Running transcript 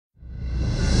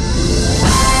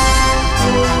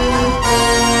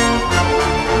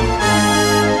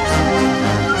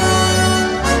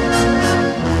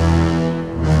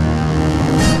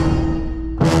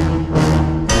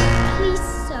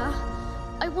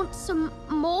want some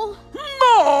more.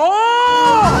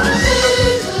 More?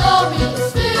 Food,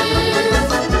 glorious food.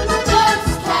 Don't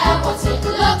care what it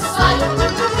looks like.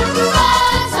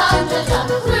 Right under the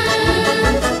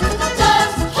roof.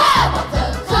 Don't care what the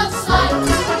cook's like.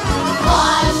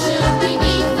 Why should we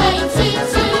be fated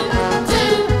to do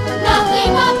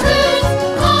nothing but food?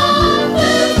 More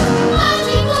food,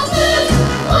 magical food,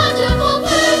 wonderful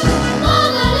food,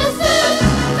 marvelous food,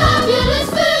 fabulous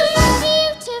food,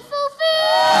 beautiful food.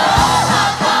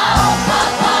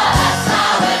 That's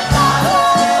how it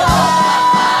goes.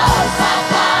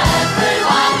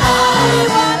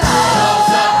 Everyone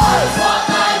knows what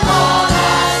they want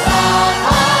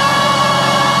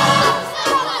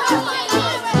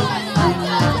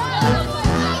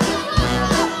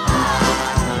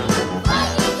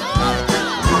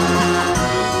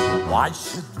Why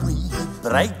should we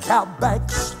break our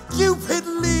backs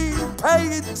stupidly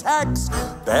paying tax?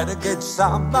 Better get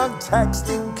some untaxed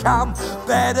income.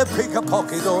 Better pick a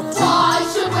pocket or two. Why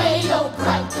should we all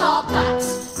break our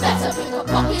backs? Better pick a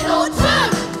pocket or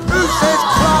two. Who says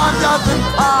crime doesn't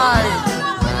pay?